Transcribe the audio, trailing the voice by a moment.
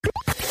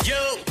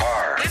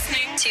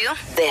to.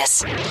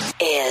 This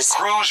is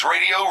Cruise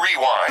Radio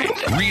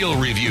Rewind. Real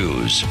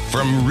reviews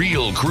from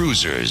real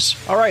cruisers.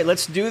 All right,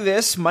 let's do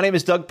this. My name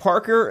is Doug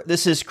Parker.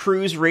 This is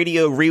Cruise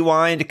Radio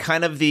Rewind,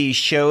 kind of the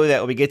show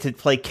that we get to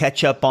play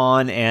catch up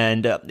on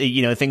and,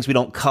 things we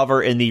don't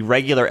cover in the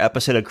regular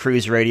episode of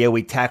Cruise Radio.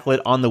 We tackle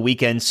it on the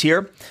weekends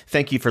here.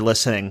 Thank you for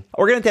listening.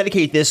 We're going to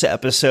dedicate this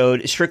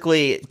episode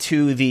strictly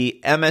to the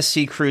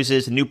MSC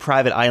Cruises new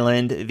private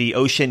island, the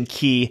Ocean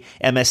Key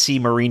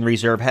MSC Marine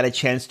Reserve. Had a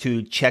chance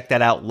to check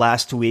that out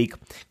last week.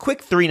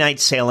 Quick 3-night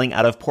sailing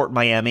out of Port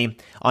Miami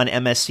on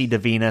MSC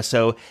Divina.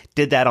 So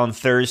did that on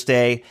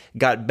Thursday,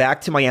 got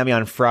back to Miami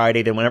on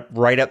Friday, then went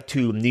right up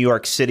to New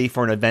York City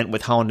for an event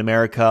with Holland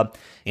America.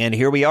 And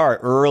here we are,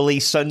 early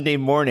Sunday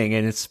morning,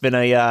 and it's been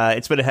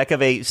a heck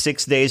of a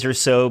 6 days or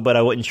so, but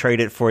I wouldn't trade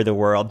it for the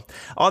world.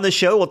 On the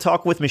show, we'll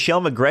talk with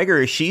Michelle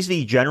McGregor. She's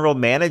the general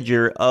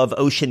manager of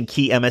Ocean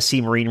Key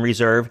MSC Marine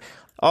Reserve.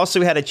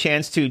 Also had a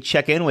chance to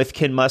check in with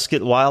Ken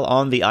Muscat while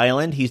on the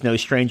island. He's no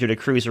stranger to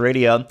Cruise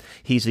Radio.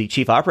 He's the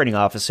Chief Operating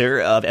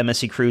Officer of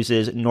MSC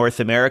Cruises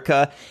North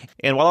America.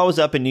 And while I was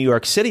up in New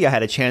York City, I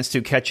had a chance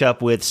to catch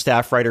up with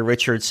staff writer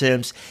Richard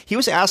Sims. He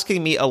was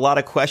asking me a lot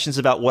of questions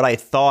about what I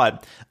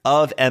thought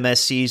of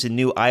MSC's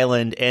new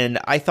island, and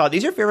I thought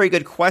these are very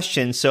good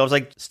questions. So I was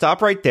like,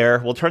 stop right there.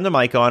 We'll turn the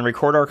mic on,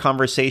 record our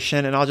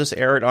conversation, and I'll just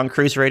air it on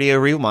Cruise Radio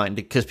Rewind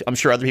because I'm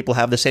sure other people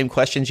have the same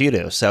questions you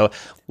do. So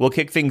we'll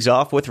kick things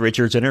off with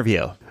Richard's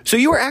interview. So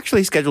you were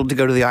actually scheduled to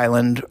go to the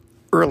island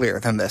earlier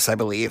than this, I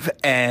believe,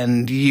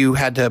 and you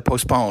had to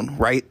postpone,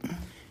 right?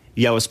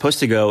 Yeah, I was supposed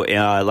to go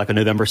on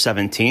November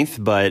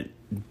 17th, but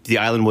the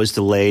island was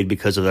delayed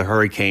because of the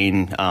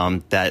hurricane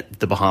that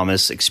the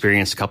Bahamas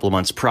experienced a couple of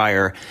months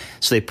prior.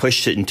 So they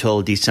pushed it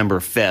until December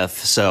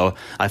 5th. So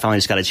I finally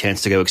just got a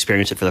chance to go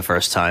experience it for the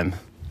first time.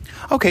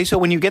 Okay, so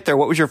when you get there,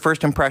 what was your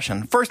first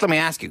impression? First, let me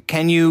ask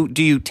you,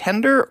 do you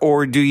tender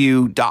or do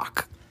you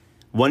dock?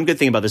 One good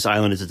thing about this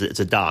island is it's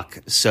a dock.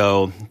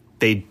 So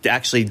they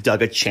actually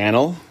dug a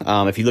channel.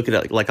 If you look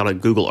at it like on a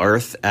Google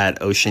Earth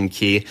at Ocean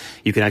Key,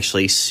 you can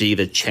actually see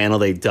the channel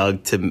they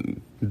dug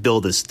to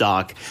build this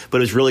dock. But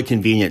it was really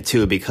convenient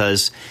too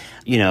because,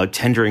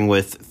 tendering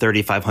with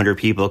 3,500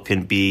 people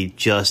can be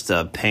just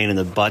a pain in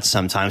the butt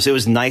sometimes. It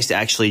was nice to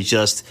actually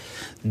just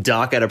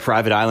dock at a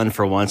private island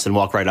for once and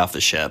walk right off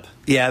the ship.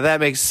 Yeah, that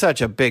makes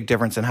such a big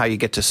difference in how you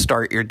get to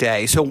start your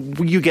day. So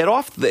you get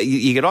off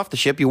the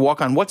ship, you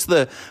walk on. What's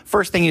the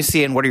first thing you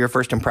see and what are your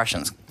first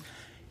impressions?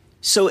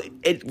 So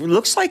it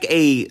looks like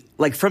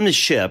from the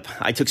ship,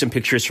 I took some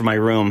pictures from my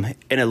room,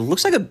 and it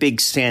looks like a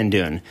big sand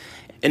dune.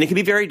 And it can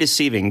be very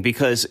deceiving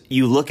because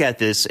you look at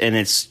this and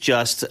it's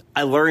just,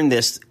 I learned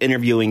this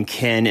interviewing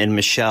Ken and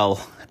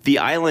Michelle. The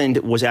island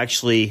was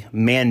actually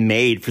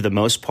man-made for the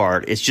most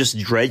part. It's just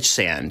dredge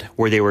sand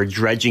where they were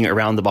dredging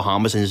around the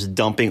Bahamas and just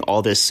dumping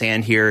all this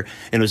sand here.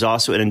 And it was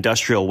also an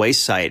industrial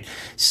waste site.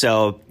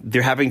 So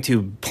they're having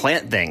to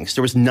plant things.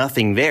 There was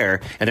nothing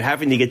there. And they're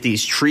having to get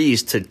these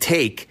trees to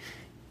take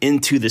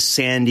into the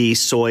sandy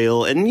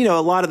soil. And,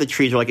 a lot of the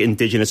trees are like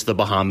indigenous to the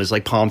Bahamas,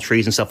 like palm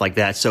trees and stuff like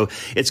that. So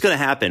it's going to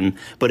happen,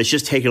 but it's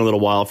just taking a little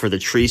while for the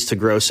trees to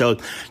grow. So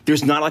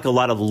there's not like a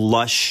lot of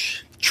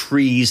lush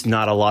trees,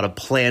 not a lot of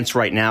plants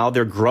right now.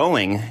 They're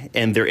growing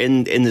and they're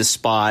in this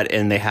spot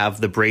and they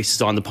have the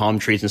braces on the palm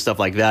trees and stuff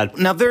like that.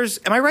 Now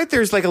am I right?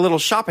 There's like a little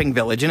shopping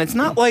village and it's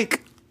not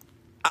like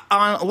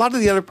on a lot of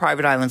the other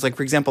private islands, like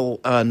for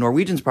example,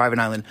 Norwegian's private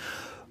island,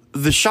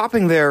 the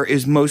shopping there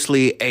is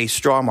mostly a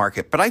straw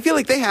market, but I feel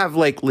like they have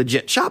like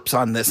legit shops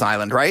on this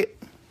island, right?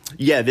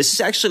 Yeah, this is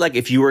actually like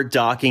if you were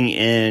docking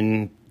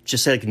in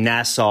just like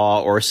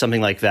Nassau or something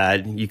like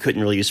that. You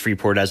couldn't really use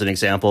Freeport as an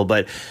example,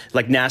 but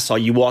like Nassau,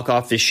 you walk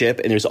off the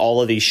ship and there's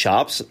all of these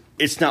shops.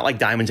 It's not like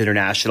Diamonds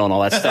International and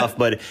all that stuff,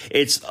 but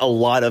it's a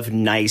lot of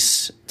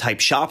nice type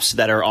shops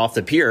that are off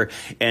the pier,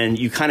 and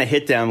you kind of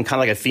hit them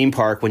kind of like a theme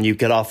park. When you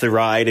get off the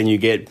ride and you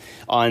get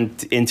on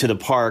into the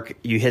park,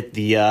 you hit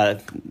the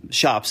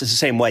shops. It's the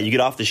same way. You get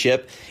off the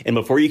ship, and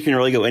before you can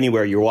really go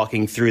anywhere, you're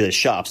walking through the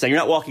shops. Now, you're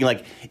not walking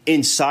like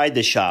inside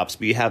the shops,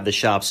 but you have the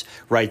shops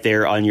right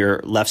there on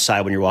your left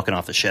side when you're walking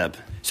off the ship.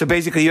 So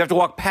basically, you have to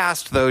walk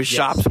past those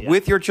shops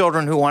with your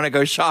children who want to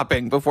go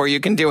shopping before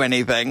you can do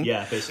anything.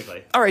 Yeah,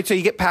 basically. All right, so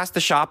you get past the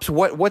shops.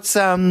 What's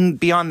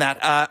beyond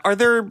that?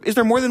 Is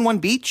there more than one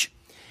beach?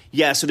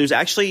 Yeah, so there's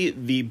actually,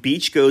 the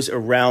beach goes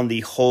around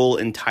the whole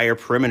entire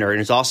perimeter, and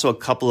there's also a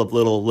couple of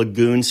little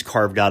lagoons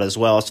carved out as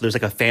well. So there's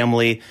like a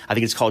family, I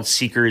think it's called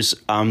Seekers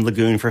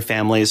Lagoon for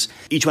families.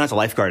 Each one has a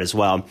lifeguard as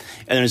well.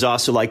 And there's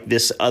also like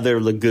this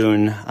other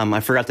lagoon, I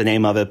forgot the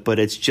name of it, but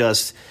it's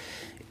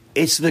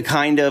the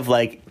kind of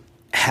like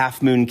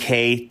Half Moon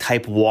Cay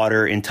type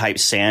water and type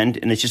sand,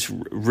 and it's just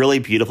really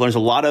beautiful. There's a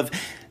lot of,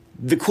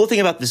 the cool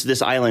thing about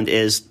this island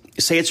is,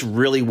 say it's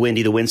really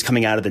windy, the wind's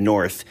coming out of the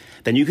north,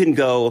 then you can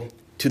go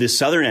to the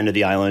southern end of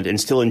the island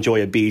and still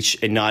enjoy a beach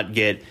and not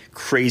get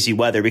crazy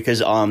weather, because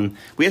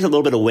we had a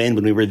little bit of wind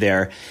when we were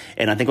there,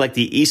 and I think like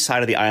the east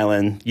side of the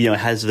island,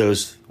 has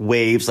those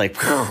waves like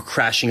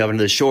crashing up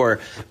into the shore,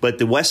 but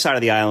the west side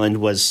of the island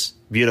was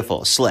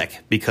beautiful, slick,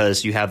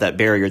 because you have that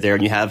barrier there,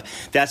 and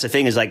that's the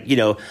thing is like,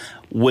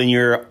 when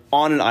you're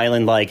on an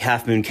island like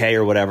Half Moon Cay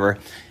or whatever,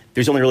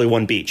 there's only really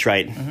one beach,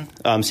 right?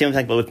 Mm-hmm. Same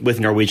thing with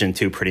Norwegian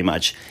too, pretty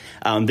much.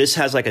 This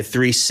has like a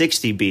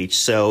 360 beach,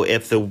 so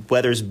if the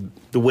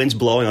wind's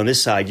blowing on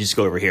this side, you just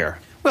go over here.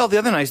 Well, the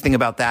other nice thing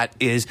about that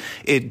is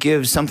it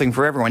gives something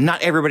for everyone.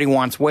 Not everybody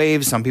wants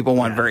waves. Some people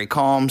want very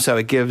calm, so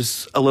it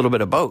gives a little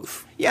bit of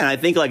both. Yeah, and I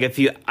think like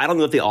I don't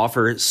know if they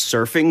offer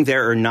surfing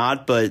there or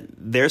not, but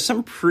there's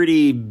some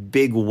pretty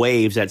big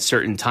waves at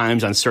certain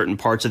times on certain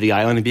parts of the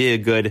island. It'd be a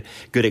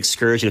good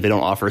excursion if they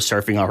don't offer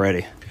surfing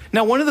already.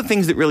 Now, one of the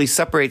things that really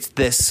separates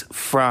this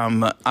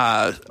from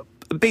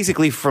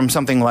basically from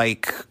something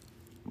like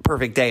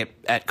Perfect Day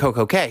at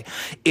Coco Cay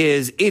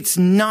is it's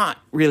not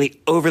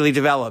really overly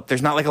developed.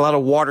 There's not like a lot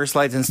of water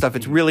slides and stuff.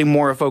 It's really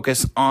more a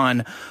focus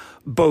on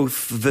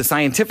both the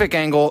scientific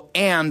angle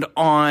and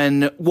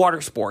on water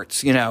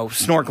sports,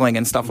 snorkeling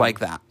and stuff like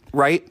that,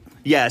 right?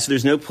 Yeah, so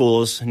there's no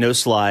pools, no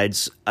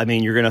slides. I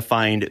mean, you're going to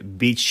find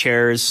beach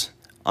chairs,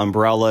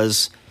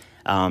 umbrellas,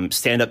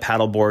 stand-up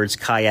paddle boards,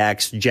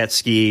 kayaks, jet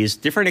skis,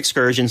 different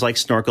excursions like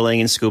snorkeling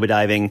and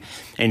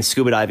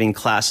scuba diving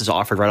classes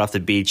offered right off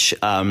the beach.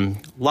 A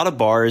lot of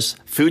bars,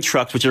 food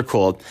trucks, which are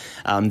cool.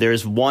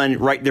 There's one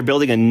they're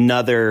building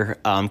another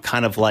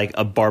kind of like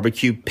a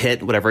barbecue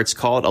pit, whatever it's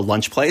called, a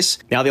lunch place.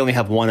 Now they only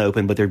have one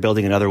open, but they're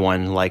building another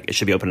one, like it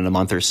should be open in a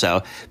month or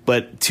so.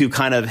 But to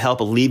kind of help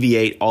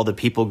alleviate all the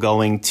people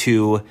going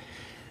to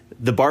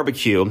the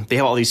barbecue, they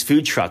have all these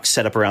food trucks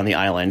set up around the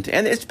island.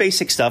 And it's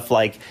basic stuff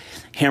like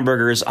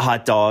hamburgers,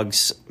 hot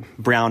dogs,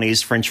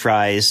 brownies, French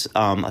fries,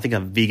 I think a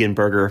vegan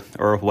burger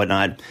or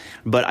whatnot.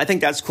 But I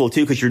think that's cool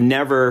too, because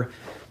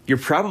you're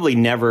probably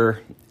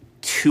never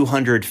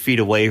 200 feet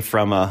away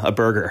from a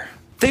burger.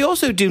 They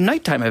also do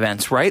nighttime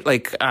events, right?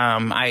 Like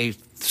I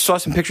saw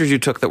some pictures you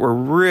took that were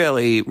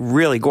really,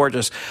 really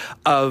gorgeous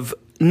of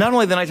not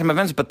only the nighttime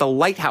events, but the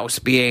lighthouse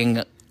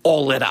being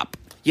all lit up.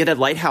 Yeah, that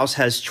lighthouse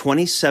has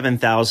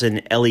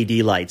 27,000 LED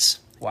lights.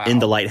 Wow. In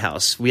the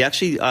lighthouse. We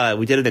actually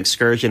we did an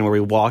excursion where we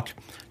walked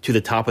to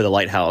the top of the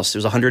lighthouse. It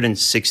was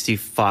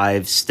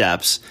 165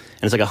 steps,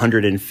 and it's like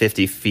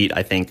 150 feet,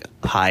 I think,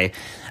 high.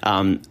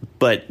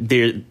 But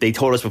they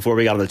told us before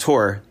we got on the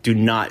tour, do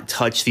not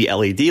touch the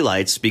LED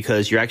lights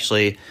because you're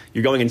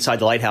going inside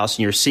the lighthouse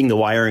and you're seeing the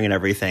wiring and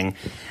everything.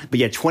 But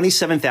yeah,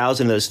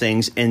 27,000 of those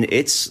things, and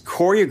it's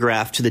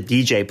choreographed to the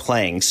DJ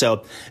playing.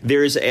 So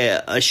there's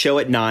a show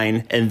at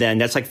 9, and then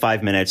that's like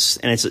 5 minutes,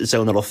 and it's its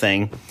own little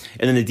thing.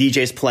 And then the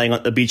DJ's playing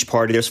at the beach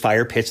party. There's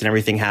fire pits and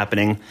everything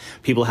happening.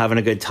 People having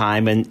a good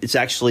time, and it's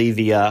actually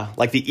the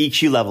like the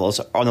EQ levels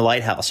on the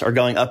lighthouse are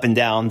going up and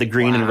down, the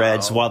green and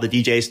reds, while the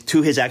DJ's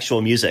to his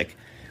actual music,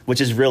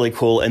 which is really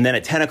cool. And then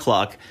at 10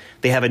 o'clock,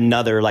 they have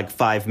another like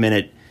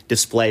 5-minute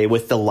display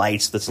with the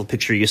lights. That's the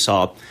picture you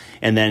saw.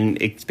 And then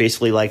it's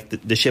basically like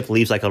the ship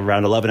leaves like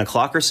around 11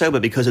 o'clock or so.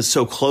 But because it's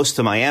so close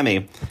to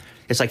Miami,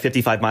 it's like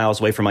 55 miles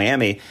away from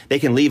Miami, they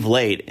can leave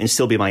late and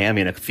still be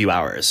Miami in a few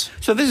hours.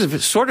 So this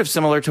is sort of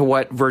similar to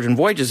what Virgin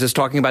Voyages is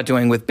talking about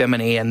doing with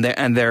Bimini and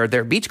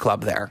their beach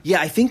club there.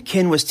 Yeah, I think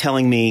Ken was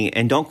telling me,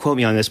 and don't quote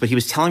me on this, but he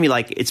was telling me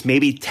like it's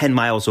maybe 10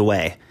 miles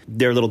away.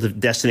 Their little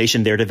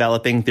destination they're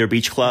developing, their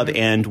beach club,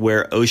 and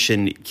where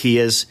Ocean Key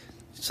is,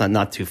 it's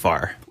not too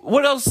far.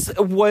 What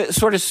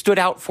sort of stood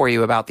out for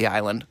you about the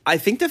island? I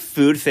think the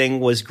food thing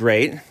was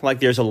great.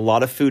 Like there's a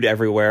lot of food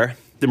everywhere.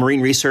 The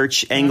marine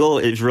research angle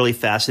is really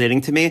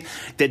fascinating to me.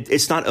 That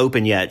it's not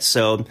open yet,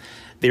 so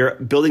they're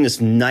building this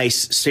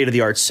nice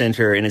state-of-the-art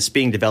center, and it's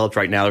being developed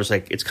right now.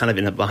 It's kind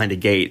of behind a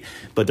gate,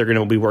 but they're going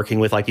to be working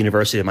with like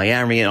University of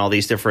Miami and all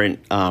these different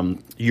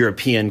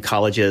European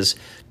colleges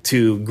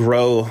to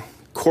grow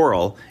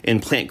coral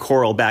and plant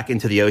coral back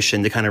into the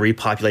ocean to kind of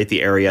repopulate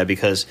the area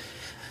because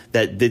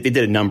that they did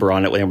a number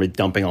on it when they were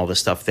dumping all this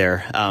stuff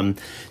there.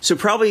 So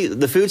probably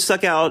the food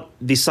stuck out.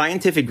 The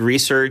scientific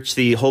research,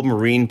 the whole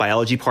marine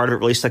biology part of it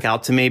really stuck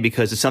out to me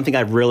because it's something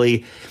I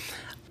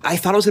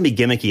thought it was going to be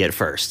gimmicky at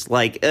first.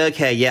 Like,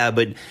 okay, yeah,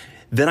 but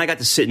then I got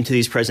to sit into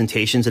these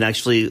presentations and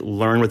actually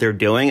learn what they're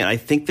doing. And I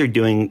think they're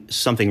doing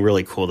something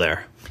really cool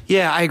there.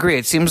 Yeah, I agree.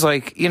 It seems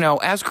like,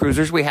 as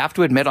cruisers, we have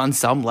to admit on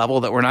some level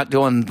that we're not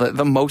doing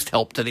the most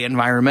help to the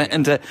environment.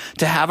 And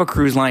to have a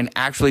cruise line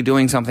actually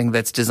doing something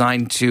that's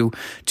designed to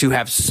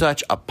have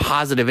such a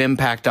positive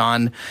impact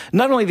on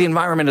not only the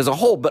environment as a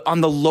whole, but on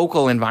the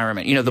local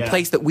environment. The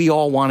place that we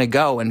all want to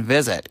go and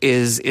visit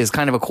is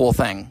kind of a cool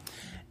thing.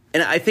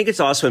 And I think it's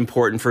also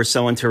important for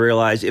someone to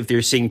realize if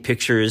they're seeing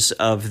pictures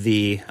of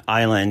the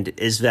island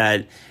is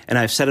that, and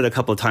I've said it a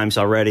couple of times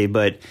already,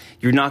 but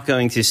you're not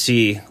going to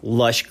see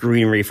lush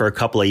greenery for a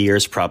couple of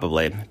years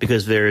probably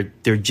because they're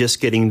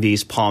just getting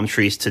these palm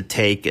trees to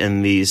take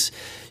and these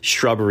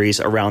shrubberies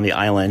around the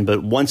island.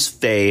 But once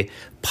they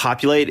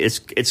populate,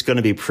 it's going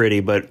to be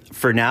pretty. But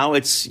for now,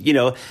 it's,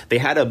 they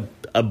had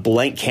a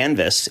blank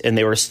canvas and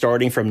they were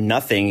starting from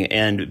nothing.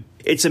 And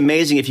it's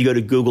amazing if you go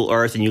to Google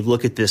Earth and you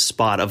look at this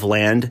spot of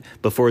land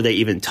before they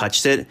even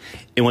touched it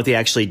and what they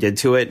actually did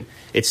to it.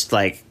 It's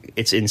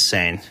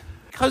insane.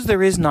 because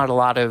there is not a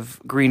lot of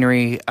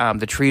greenery,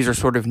 the trees are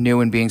sort of new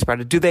and being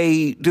spread. Do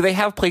they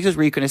have places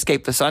where you can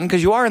escape the sun?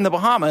 Because you are in the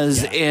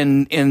Bahamas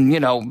in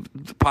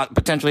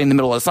potentially in the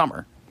middle of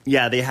summer.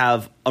 Yeah, they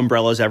have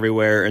umbrellas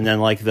everywhere, and then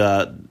like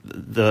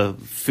the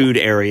food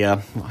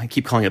area. I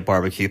keep calling it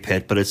barbecue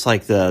pit, but it's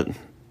like the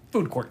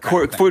food court.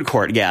 Food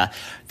court. Yeah,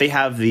 they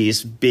have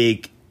these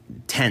big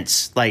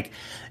tents,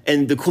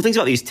 and the cool things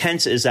about these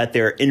tents is that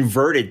they're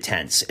inverted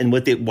tents, and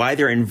why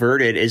they're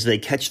inverted is they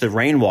catch the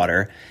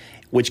rainwater,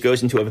 which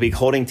goes into a big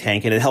holding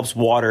tank, and it helps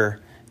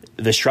water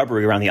the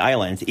shrubbery around the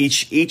island.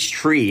 Each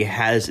tree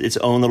has its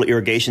own little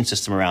irrigation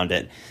system around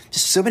it.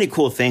 Just so many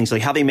cool things,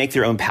 like how they make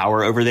their own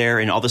power over there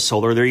and all the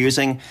solar they're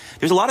using.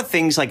 There's a lot of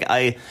things, like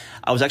I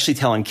was actually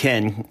telling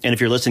Ken, and if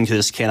you're listening to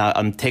this, Ken,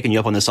 I'm taking you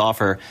up on this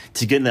offer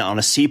to get on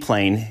a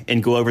seaplane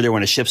and go over there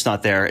when a ship's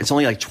not there. It's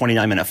only like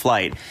 29-minute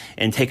flight,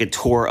 and take a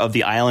tour of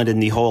the island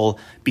and the whole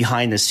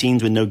behind the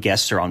scenes when no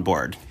guests are on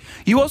board.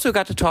 You also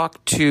got to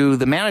talk to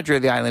the manager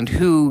of the island,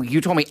 who you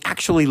told me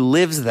actually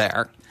lives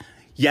there.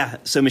 Yeah,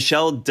 so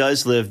Michelle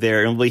does live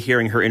there, and we'll be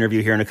hearing her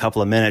interview here in a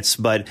couple of minutes.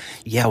 But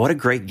yeah, what a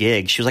great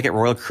gig. She was like at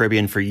Royal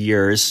Caribbean for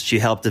years. She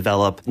helped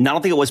develop, I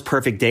don't think it was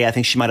Perfect Day. I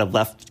think she might have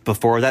left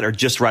before that or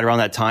just right around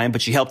that time,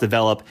 but she helped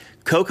develop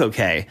Coco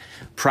Cay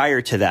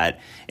prior to that.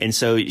 And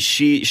so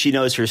she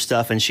knows her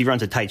stuff, and she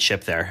runs a tight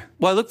ship there.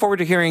 Well, I look forward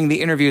to hearing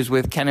the interviews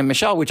with Ken and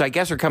Michelle, which I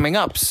guess are coming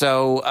up.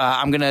 So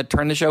I'm going to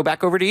turn the show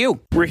back over to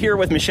you. We're here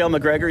with Michelle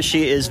McGregor.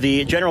 She is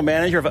the general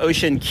manager of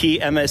Ocean Key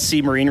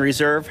MSC Marine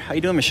Reserve. How you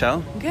doing,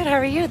 Michelle? Good. How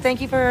are you?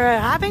 Thank you for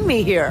having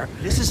me here.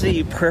 This is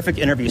the perfect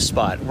interview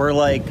spot. We're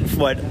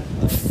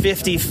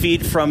 50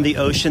 feet from the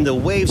ocean. The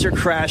waves are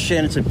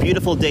crashing. It's a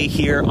beautiful day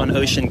here on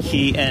Ocean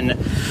Key. And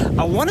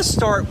I want to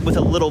start with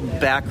a little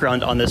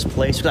background on this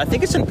place, because I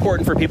think it's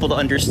important for people to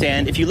understand.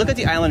 If you look at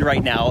the island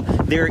right now,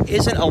 there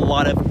isn't a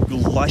lot of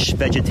lush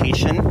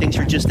vegetation. Things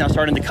are just now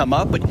starting to come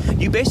up. But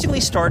you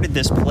basically started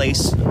this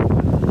place,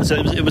 so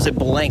it was a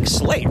blank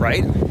slate,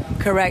 right?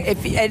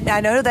 Correct. And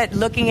I know that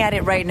looking at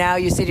it right now,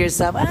 you say to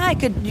yourself,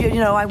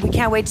 we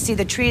can't wait to see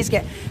the trees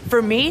get.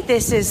 For me,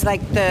 this is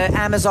like the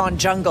Amazon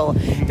jungle,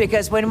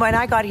 because when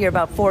I got here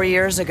about 4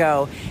 years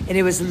ago, and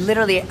it was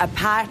literally a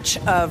patch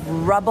of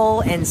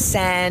rubble and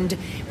sand.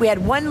 We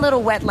had one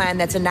little wetland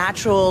that's a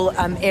natural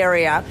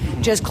area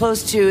just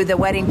close to the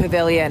wedding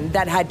pavilion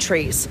that had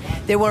trees.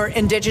 They were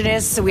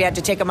indigenous, so we had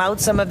to take them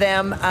out, some of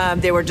them.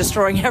 They were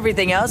destroying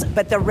everything else,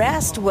 but the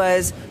rest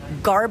was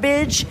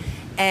garbage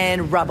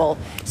and rubble.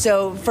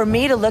 So for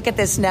me to look at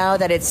this now,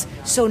 that it's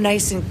so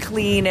nice and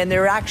clean and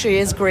there actually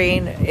is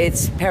green,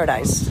 it's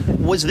paradise.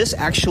 Was this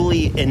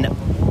actually an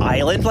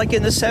island like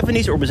in the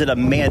 70s, or was it a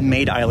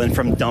man-made island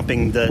from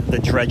dumping the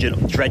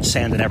dredge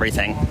sand and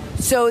everything?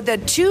 So the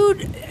two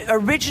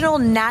original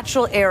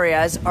natural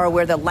areas are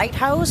where the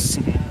lighthouse,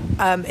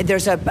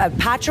 there's a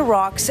patch of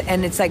rocks,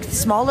 and it's like a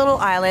small little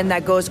island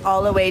that goes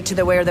all the way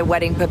to where the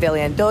wedding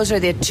pavilion. Those are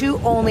the two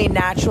only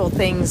natural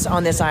things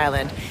on this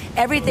island.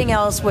 Everything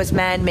else was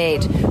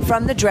man-made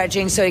from the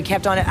dredging, so it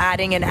kept on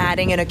adding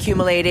and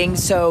accumulating.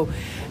 So,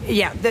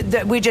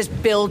 yeah, we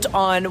just built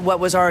on what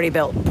was already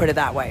built, put it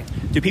that way.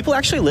 Do people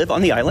actually live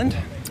on the island?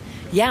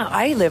 Yeah,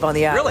 I live on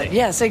the island. Really?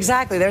 Yes,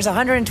 exactly. There's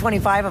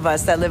 125 of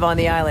us that live on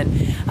the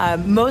island.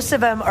 Most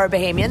of them are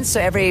Bahamians, so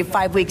every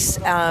 5 weeks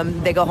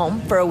they go home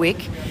for a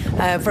week.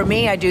 For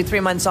me, I do 3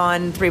 months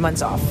on, 3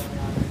 months off.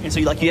 And so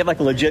you have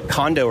like a legit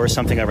condo or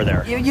something over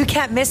there. You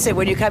can't miss it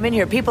when you come in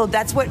here. People,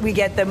 that's what we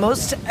get the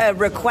most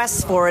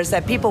requests for, is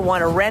that people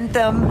want to rent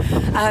them.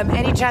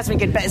 Any chance we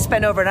can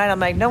spend overnight, I'm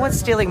like, no one's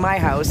stealing my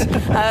house.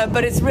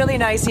 But it's really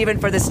nice even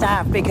for the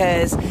staff,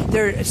 because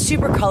they're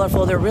super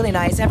colorful. They're really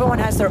nice. Everyone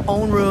has their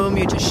own room.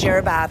 You just share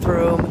a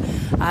bathroom.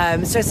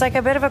 So it's like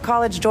a bit of a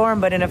college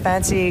dorm, but in a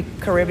fancy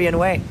Caribbean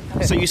way.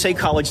 So you say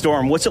college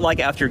dorm. What's it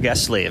like after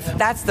guests leave?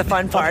 That's the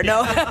fun part.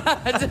 No,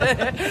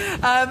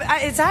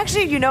 it's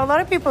actually, a lot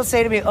of people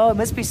say to me, oh, it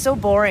must be so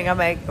boring. I'm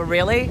like,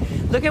 really?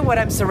 Look at what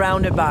I'm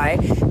surrounded by.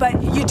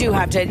 But you do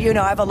have to,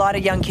 I have a lot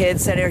of young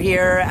kids that are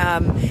here.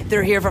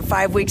 They're here for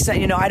 5 weeks.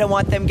 I don't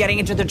want them getting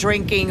into the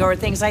drinking or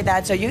things like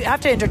that. So you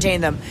have to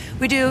entertain them.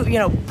 We do,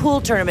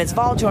 pool tournaments,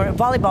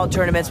 volleyball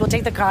tournaments. We'll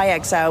take the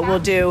kayaks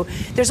out.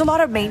 There's a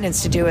lot of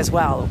maintenance to do as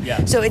well.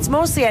 Yeah. So it's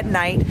mostly at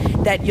night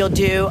that you'll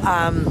do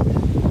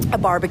a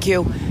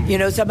barbecue.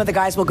 Some of the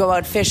guys will go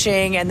out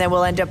fishing, and then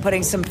we'll end up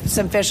putting some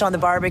fish on the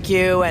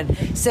barbecue and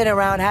sit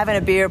around having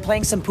a beer,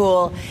 playing some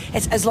pool.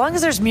 It's, as long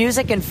as there's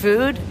music and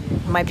food,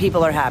 my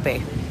people are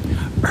happy.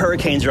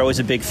 Hurricanes are always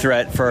a big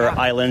threat for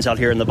islands out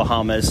here in the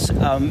Bahamas.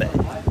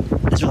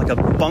 Is there like a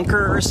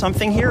bunker or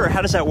something here, or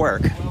how does that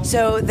work?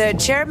 So the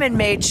chairman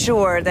made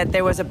sure that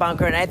there was a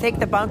bunker, and I think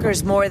the bunker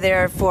is more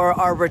there for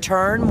our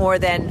return more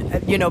than,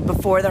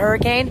 before the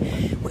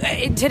hurricane.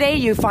 Today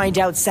you find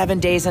out 7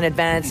 days in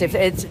advance. If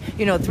it's,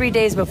 3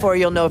 days before,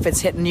 you'll know if it's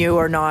hitting you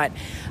or not.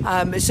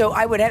 So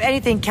I would have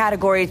anything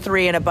category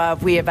 3 and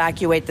above, we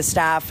evacuate the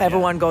staff.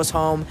 Everyone goes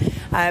home.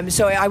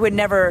 So I would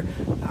never,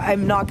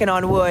 I'm knocking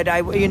on wood,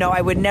 I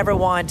would never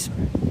want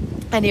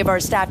any of our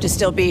staff to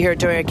still be here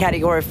during a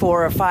Category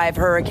 4 or 5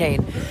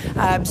 hurricane.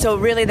 So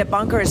really the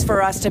bunker is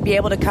for us to be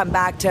able to come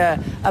back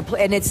to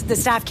and it's the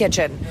staff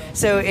kitchen.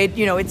 So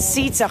it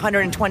seats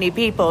 120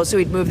 people. So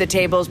we'd move the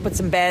tables, put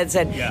some beds,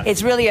 and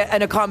it's really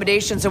an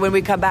accommodation. So when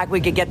we come back,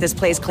 we could get this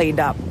place cleaned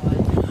up.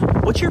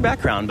 What's your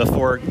background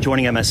before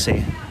joining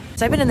MSC?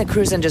 So I've been in the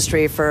cruise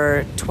industry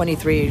for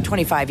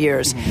 25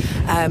 years.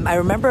 I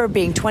remember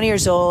being 20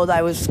 years old.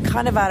 I was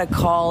kind of out of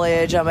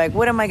college. I'm like,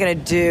 what am I going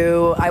to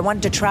do? I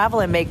wanted to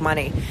travel and make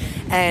money.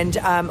 And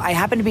I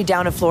happened to be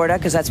down in Florida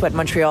because that's what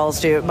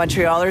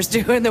Montrealers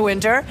do in the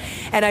winter.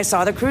 And I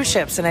saw the cruise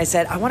ships and I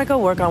said, I want to go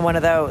work on one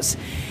of those.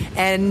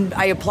 And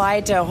I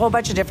applied to a whole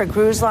bunch of different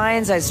cruise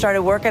lines. I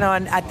started working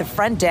at the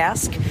front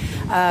desk,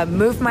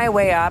 moved my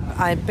way up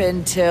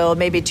until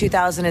maybe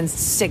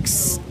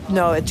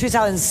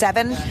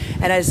 2007.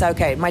 And I said,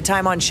 okay, my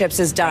time on ships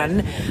is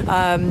done.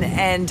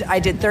 And I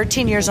did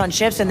 13 years on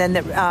ships. And then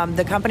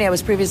the company I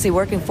was previously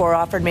working for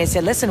offered me and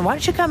said, listen, why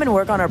don't you come and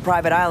work on our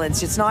private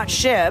islands? It's not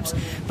ships,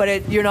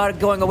 but you're not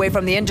going away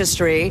from the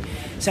industry.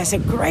 So I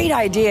said, great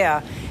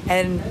idea.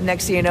 And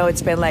next thing you know,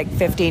 it's been like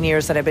 15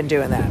 years that I've been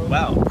doing that.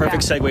 Wow.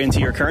 Perfect segue into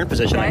your current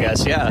position, right? I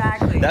guess. Yeah.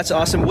 Exactly. That's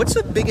awesome. What's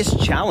the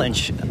biggest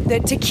challenge?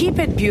 To keep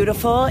it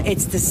beautiful,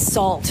 it's the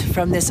salt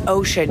from this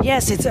ocean.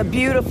 Yes, it's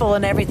beautiful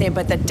and everything,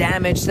 but the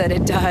damage that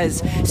it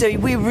does. So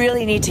we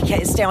really need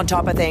to stay on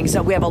top of things.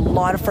 So we have a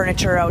lot of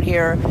furniture out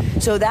here.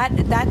 So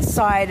that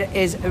side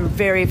is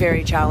very,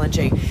 very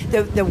challenging.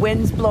 The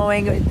wind's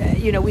blowing.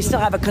 We still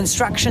have a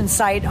construction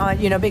site on,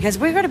 because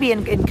we're going to be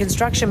in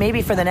construction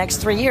maybe for the next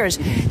 3 years.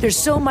 There's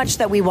so much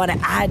that we want to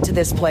add to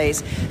this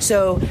place.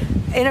 So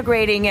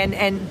integrating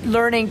and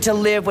learning to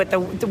live with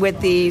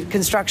the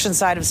construction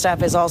side of stuff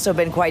has also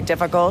been quite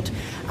difficult.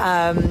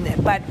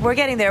 But we're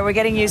getting there. We're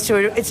getting used to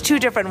it. It's two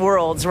different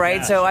worlds, right?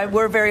 Yeah, so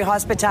we're very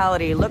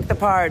hospitality, look the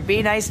part,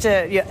 be nice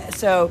to.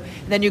 So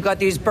then you've got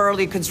these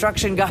burly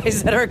construction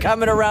guys that are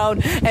coming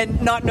around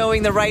and not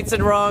knowing the rights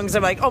and wrongs.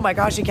 I'm like, oh my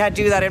gosh, you can't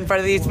do that in front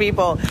of these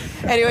people.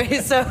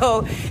 Anyway,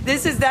 so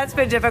that's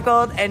been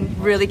difficult, and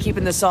really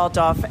keeping the salt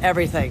off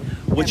everything.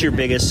 What's your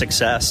biggest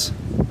success?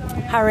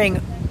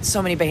 Hiring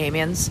so many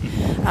Bahamians.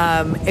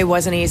 It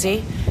wasn't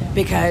easy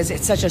because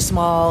it's such a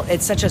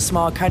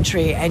small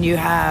country, and you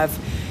have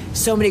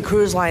so many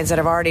cruise lines that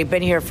have already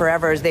been here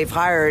forever. They've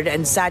hired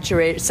and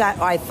saturated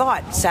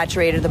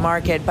the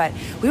market, but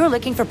we were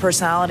looking for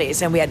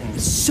personalities, and we had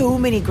so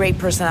many great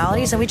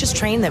personalities, and we just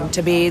trained them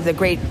to be the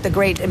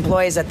great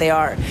employees that they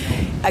are.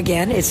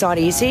 Again, it's not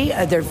easy.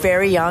 They're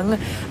very young.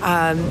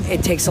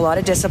 It takes a lot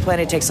of discipline.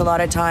 It takes a lot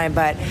of time,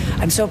 but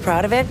I'm so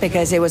proud of it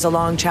because it was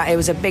it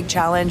was a big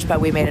challenge, but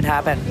we made it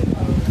happen.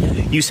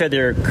 You said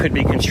there could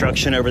be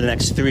construction over the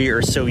next 3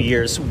 or so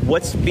years.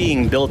 What's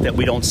being built that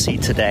we don't see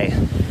today?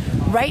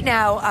 Right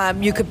now,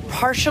 you could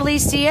partially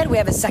see it. We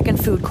have a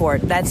second food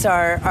court. That's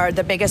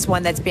the biggest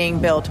one that's being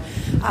built.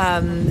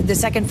 The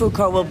second food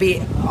court will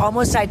be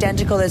almost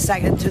identical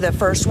to the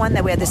first one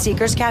that we had, the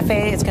Seekers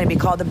Cafe. It's going to be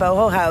called the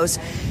Boho House,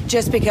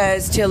 just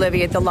because to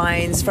alleviate the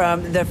lines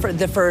from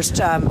the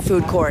first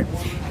food court.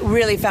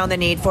 Really found the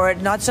need for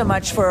it, not so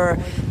much for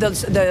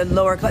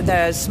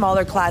the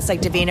smaller class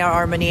like Divina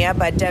or Armonia,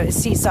 but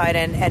Seaside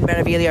and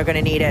Meraviglia are going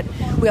to need it.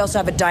 We also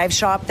have a dive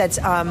shop that's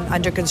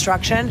under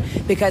construction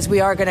because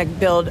we are going to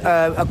build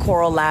a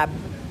coral lab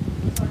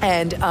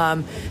and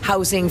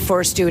housing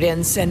for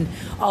students and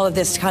all of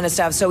this kind of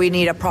stuff. So we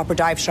need a proper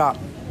dive shop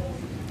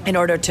in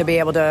order to be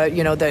able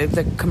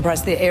to,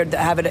 compress the air,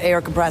 have an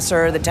air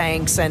compressor, the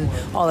tanks, and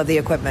all of the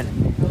equipment.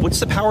 What's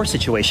the power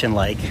situation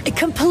like?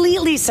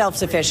 Completely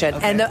self-sufficient.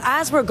 Okay. And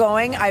as we're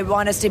going, I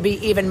want us to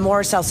be even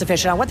more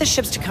self-sufficient. I want the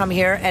ships to come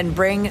here and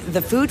bring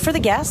the food for the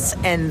guests,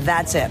 and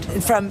that's it.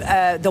 From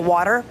the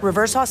water,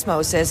 reverse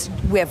osmosis,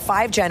 we have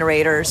 5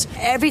 generators.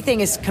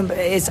 Everything is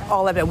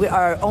all of it.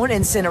 Our own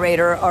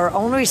incinerator, our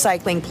own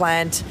recycling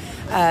plant,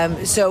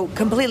 so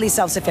completely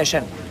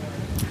self-sufficient.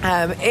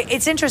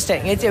 It's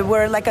interesting.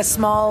 We're like a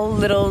small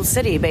little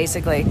city,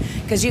 basically,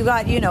 because we've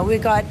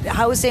got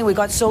housing, we've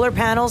got solar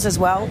panels as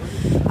well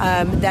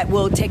that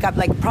will take up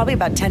probably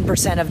about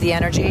 10% of the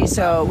energy,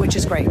 which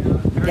is great.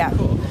 Yeah.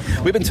 Cool.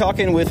 We've been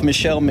talking with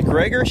Michelle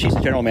McGregor. She's the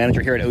general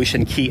manager here at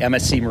Ocean Key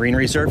MSC Marine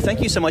Reserve. Thank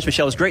you so much,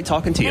 Michelle. It was great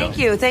talking to you. Thank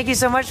you. Thank you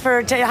so much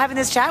for having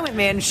this chat with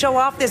me and show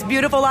off this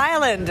beautiful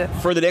island.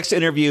 For the next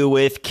interview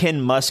with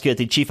Ken Muscat,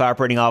 the Chief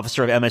Operating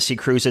Officer of MSC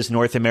Cruises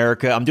North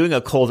America, I'm doing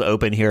a cold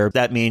open here.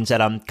 That means that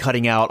I'm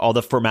cutting out all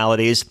the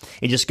formalities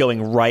and just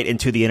going right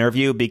into the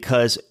interview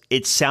because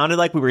it sounded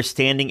like we were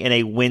standing in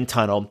a wind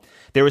tunnel.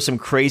 There was some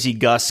crazy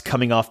gusts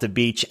coming off the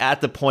beach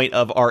at the point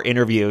of our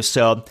interview.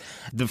 So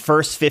the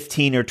first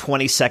 15 or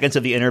 20 seconds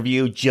of the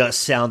interview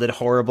just sounded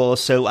horrible.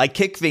 So I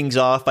kicked things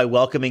off by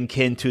welcoming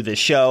Ken to the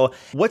show.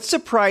 What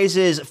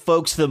surprises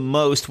folks the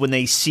most when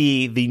they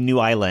see the new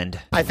island?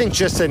 I think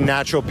just the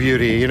natural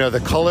beauty, the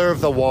color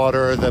of the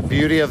water, the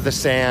beauty of the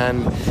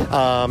sand,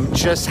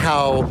 just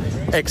how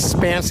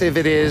expansive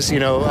it is.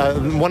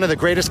 One of the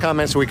greatest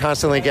comments we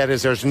constantly get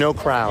is there's no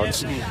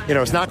crowds.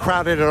 It's not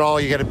crowded at all.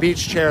 You get a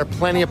beach chair,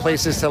 plenty of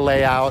places to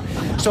lay out.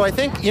 So I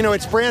think,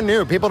 it's brand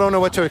new. People don't know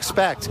what to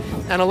expect.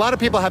 And a lot of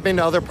people have been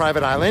to other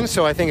private islands,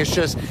 so I think it's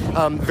just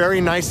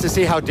very nice to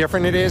see how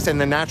different it is and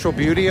the natural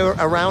beauty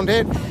around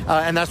it.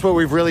 And that's what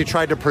we've really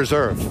tried to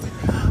preserve.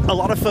 A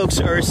lot of folks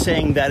are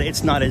saying that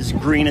it's not as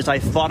green as I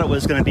thought it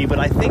was going to be, but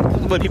I think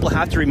what people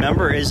have to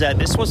remember is that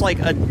this was like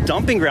a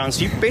dumping ground,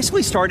 so you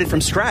basically started from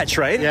scratch,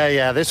 right?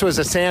 Yeah. This was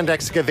a sand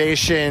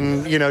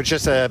excavation,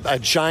 just a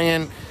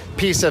giant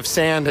piece of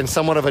sand and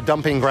somewhat of a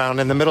dumping ground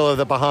in the middle of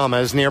the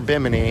Bahamas near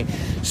Bimini.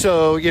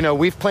 So,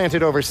 we've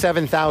planted over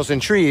 7,000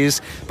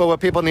 trees, but what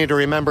people need to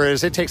remember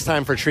is it takes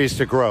time for trees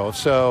to grow.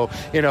 So,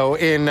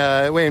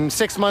 in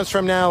 6 months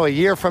from now, a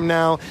year from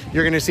now,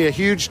 you're going to see a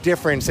huge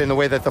difference in the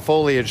way that the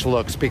foliage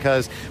looks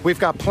because we've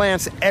got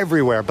plants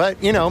everywhere, but,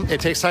 it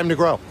takes time to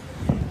grow.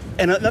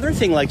 And another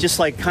thing,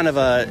 kind of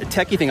a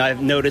techie thing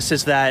I've noticed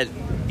is that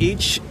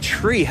each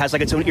tree has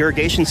its own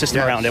irrigation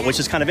system around it,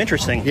 which is kind of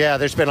interesting. Yeah,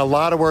 there's been a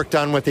lot of work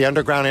done with the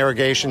underground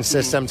irrigation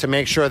system to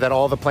make sure that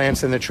all the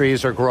plants in the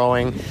trees are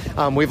growing.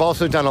 We've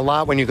also done a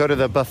lot. When you go to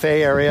the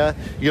buffet area,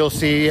 you'll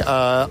see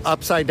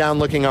upside down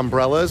looking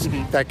umbrellas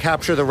that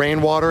capture the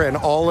rainwater, and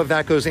all of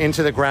that goes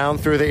into the ground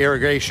through the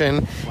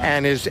irrigation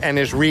and is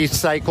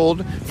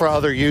recycled for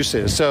other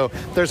uses. So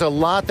there's a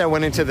lot that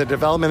went into the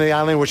development of the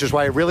island, which is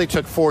why it really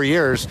took 4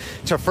 years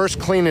to first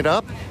clean it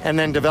up and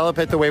then develop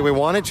it the way we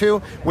wanted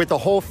to, with the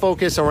whole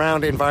focus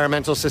around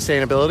environmental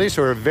sustainability.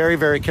 So we're very,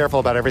 very careful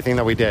about everything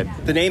that we did.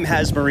 The name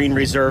has Marine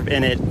Reserve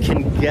in it.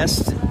 Can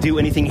guests do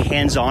anything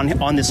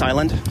hands-on on this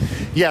island?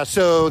 Yeah,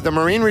 so the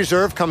Marine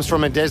Reserve comes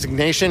from a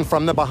designation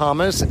from the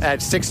Bahamas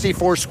at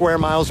 64 square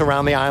miles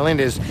around the island,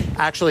 is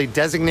actually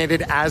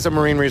designated as a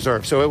Marine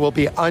Reserve. So it will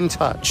be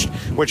untouched,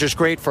 which is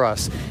great for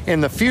us.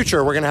 In the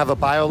future, we're going to have a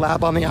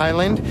biolab on the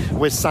island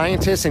with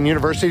scientists and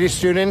university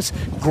students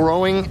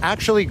growing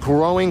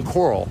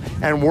coral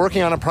and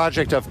working on a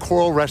project of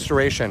coral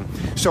restoration.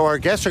 So our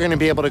guests are going to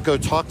be able to go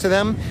talk to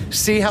them,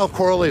 see how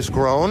coral is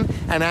grown,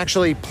 and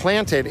actually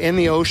plant it in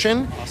the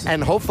ocean,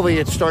 and hopefully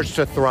it starts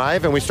to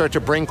thrive and we start to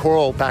bring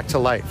coral back to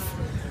life.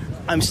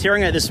 I'm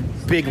staring at this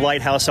big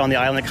lighthouse on the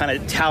island that kind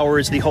of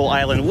towers the whole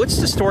island. What's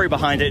the story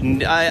behind it?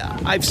 And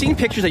I've seen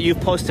pictures that you've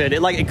posted.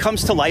 It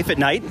comes to life at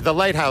night? The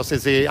lighthouse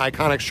is the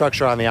iconic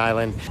structure on the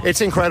island.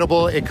 It's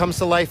incredible. It comes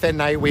to life at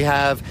night. We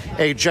have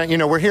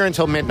we're here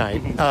until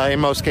midnight in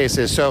most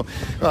cases. So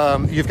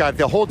you've got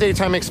the whole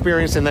daytime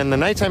experience, and then the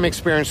nighttime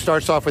experience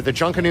starts off with the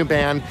Junkanoo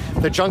Band.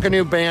 The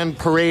Junkanoo Band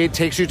parade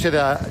takes you to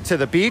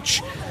the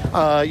beach.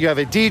 You have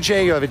a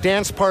DJ, you have a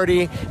dance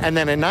party, and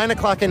then at 9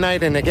 o'clock at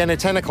night and again at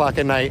 10 o'clock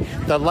at night,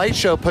 the light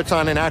show puts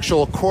on an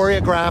actual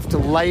choreographed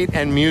light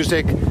and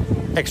music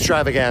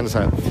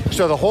extravaganza.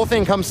 So the whole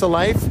thing comes to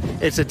life.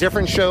 It's a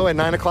different show at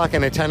 9 o'clock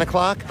and at 10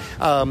 o'clock.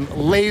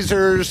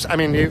 Lasers,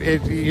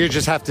 you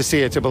just have to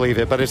see it to believe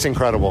it, but it's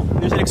incredible.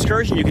 There's an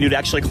excursion you can do to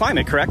actually climb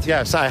it, correct?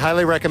 Yes, I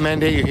highly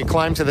recommend it. You can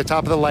climb to the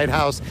top of the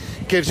lighthouse.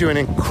 Gives you an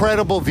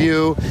incredible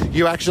view.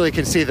 You actually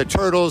can see the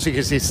turtles, you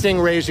can see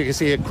stingrays, you can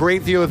see a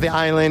great view of the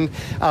island,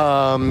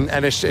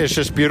 and it's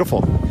just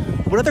beautiful.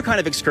 What other kind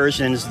of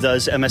excursions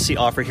does MSC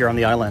offer here on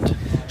the island?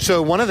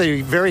 So one of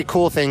the very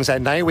cool things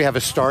at night, we have a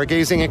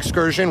stargazing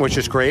excursion, which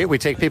is great. We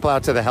take people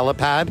out to the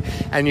helipad,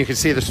 and you can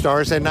see the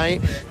stars at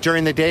night.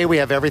 During the day, we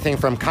have everything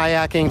from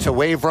kayaking to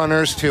wave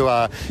runners to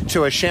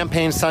a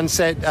champagne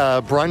sunset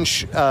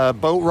brunch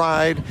boat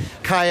ride,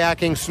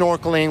 kayaking,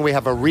 snorkeling. We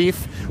have a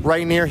reef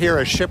right near here,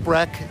 a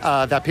shipwreck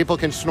that people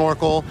can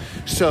snorkel.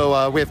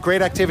 So we have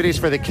great activities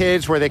for the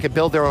kids where they could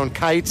build their own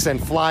kites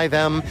and fly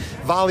them,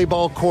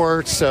 volleyball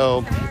courts,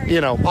 so,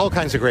 all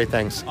kinds of great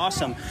things.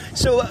 Awesome.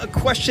 So a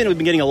question we've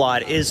been getting a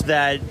lot is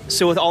that,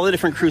 so with all the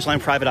different cruise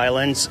line private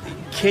islands,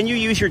 can you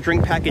use your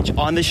drink package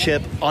on the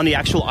ship, on the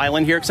actual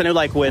island here? Because I know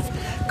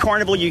with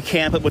Carnival you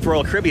can't, but with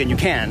Royal Caribbean you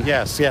can.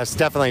 Yes,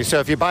 definitely. So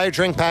if you buy a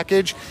drink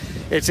package,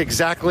 it's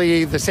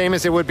exactly the same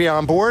as it would be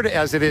on board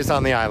as it is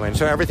on the island.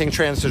 So everything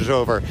transfers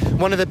over.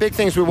 One of the big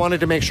things we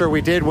wanted to make sure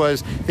we did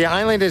was the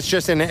island is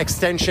just an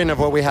extension of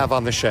what we have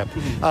on the ship,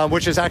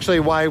 which is actually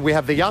why we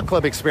have the yacht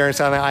club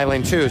experience on the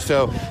island too.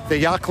 So the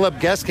yacht club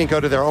guests can go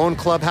to their own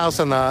clubhouse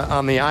on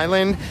the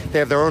island. They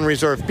have their own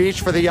reserved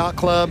beach for the yacht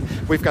club.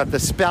 We've got the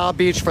spa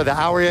beach for the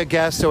Aurea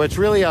guests. So it's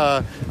really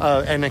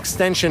an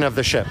extension of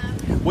the ship.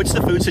 What's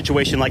the food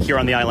situation like here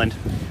on the island?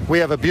 We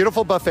have a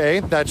beautiful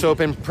buffet that's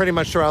open pretty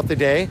much throughout the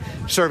day,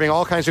 serving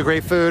all kinds of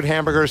great food,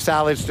 hamburgers,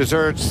 salads,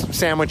 desserts,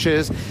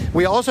 sandwiches.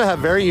 We also have,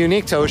 very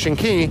unique to Ocean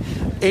Key,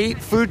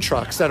 8 food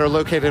trucks that are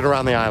located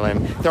around the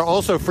island. They're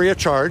also free of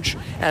charge,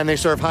 and they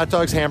serve hot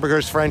dogs,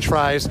 hamburgers, French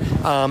fries,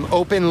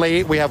 open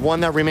late. We have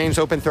one that remains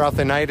open throughout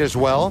the night as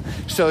well.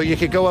 So you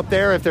could go up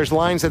there. If there's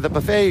lines at the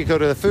buffet, you go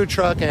to the food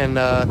truck and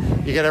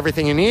you get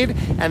everything you need.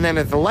 And then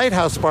at the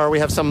Lighthouse Bar, we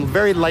have some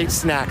very light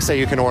snacks that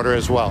you can order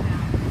as well.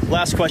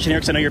 Last question here,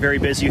 because I know you're very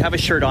busy. You have a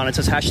shirt on. It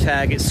says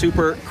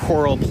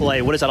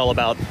 #SuperCoralPlay. What is that all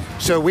about?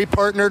 So we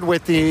partnered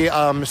with the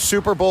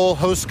Super Bowl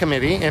host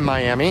committee in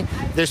Miami.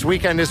 This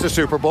weekend is the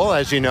Super Bowl,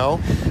 as you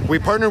know. We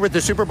partnered with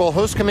the Super Bowl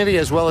host committee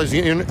as well as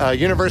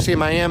University of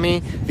Miami,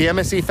 the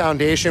MSC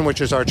Foundation,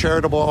 which is our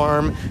charitable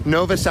arm,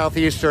 Nova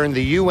Southeastern,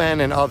 the UN,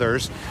 and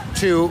others,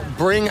 to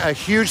bring a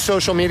huge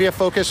social media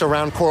focus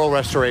around coral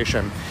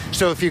restoration.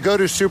 So if you go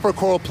to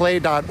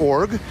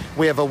supercoralplay.org,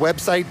 we have a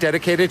website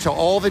dedicated to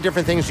all the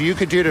different things you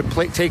could do to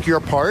take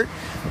your part.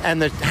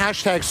 And the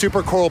hashtag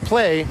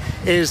SuperCoralPlay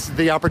is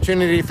the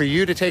opportunity for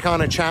you to take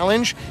on a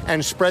challenge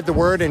and spread the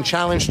word and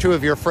challenge 2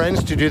 of your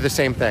friends to do the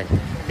same thing.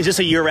 Is this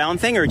a year-round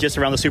thing or just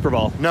around the Super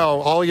Bowl?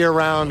 No, all year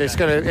round.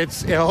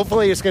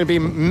 Hopefully it's going to be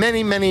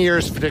many, many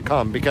years to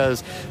come,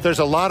 because there's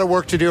a lot of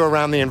work to do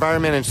around the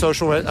environment and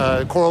social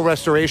coral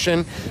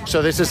restoration.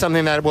 So this is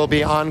something that will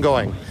be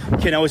ongoing.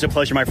 Ken, always a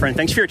pleasure, my friend.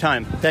 Thanks for your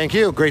time. Thank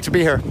you. Great to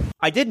be here.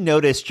 I did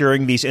notice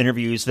during these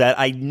interviews that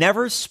I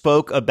never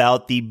spoke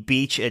about the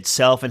beach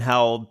itself and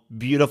how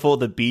beautiful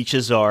the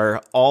beaches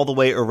are all the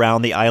way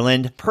around the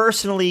island.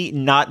 Personally,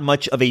 not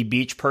much of a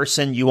beach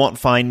person. You won't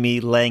find me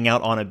laying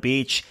out on a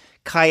beach.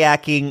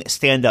 Kayaking,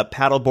 stand-up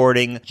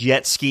paddleboarding,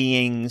 jet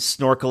skiing,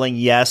 snorkeling,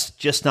 yes,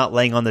 just not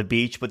laying on the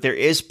beach, but there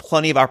is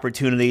plenty of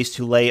opportunities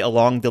to lay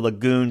along the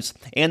lagoons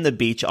and the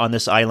beach on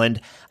this island.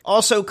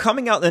 Also,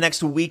 coming out in the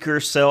next week or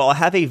so, I'll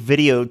have a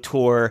video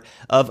tour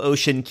of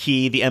Ocean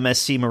Key, the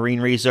MSC Marine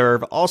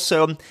Reserve,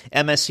 also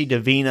MSC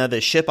Divina, the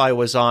ship I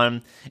was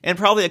on, and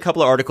probably a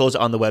couple of articles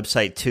on the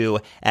website too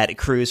at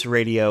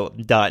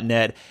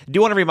cruiseradio.net. I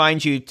do want to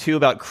remind you too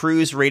about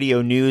Cruise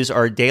Radio News,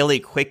 our daily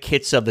quick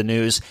hits of the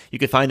news. You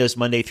can find those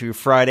Monday through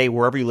Friday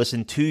wherever you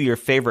listen to your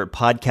favorite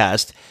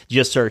podcast.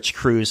 Just search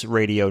Cruise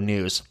Radio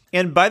News.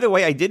 And by the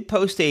way, I did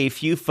post a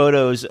few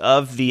photos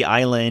of the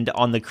island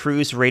on the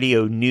Cruise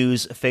Radio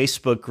News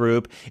Facebook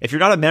group. If you're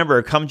not a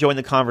member, come join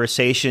the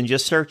conversation.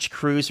 Just search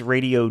Cruise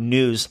Radio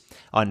News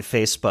on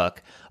Facebook.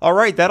 All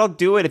right, that'll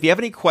do it. If you have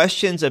any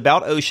questions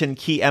about Ocean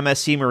Key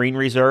MSC Marine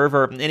Reserve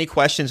or any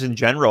questions in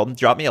general,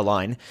 drop me a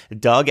line.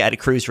 Doug at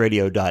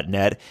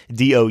cruiseradio.net,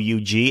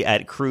 DOUG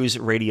at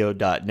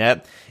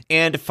cruiseradio.net.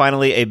 And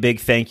finally, a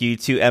big thank you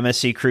to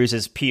MSC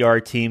Cruises PR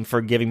team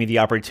for giving me the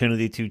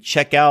opportunity to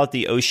check out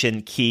the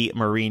Ocean Key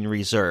Marine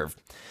Reserve.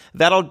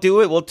 That'll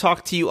do it. We'll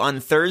talk to you on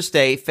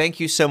Thursday. Thank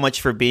you so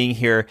much for being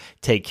here.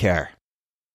 Take care.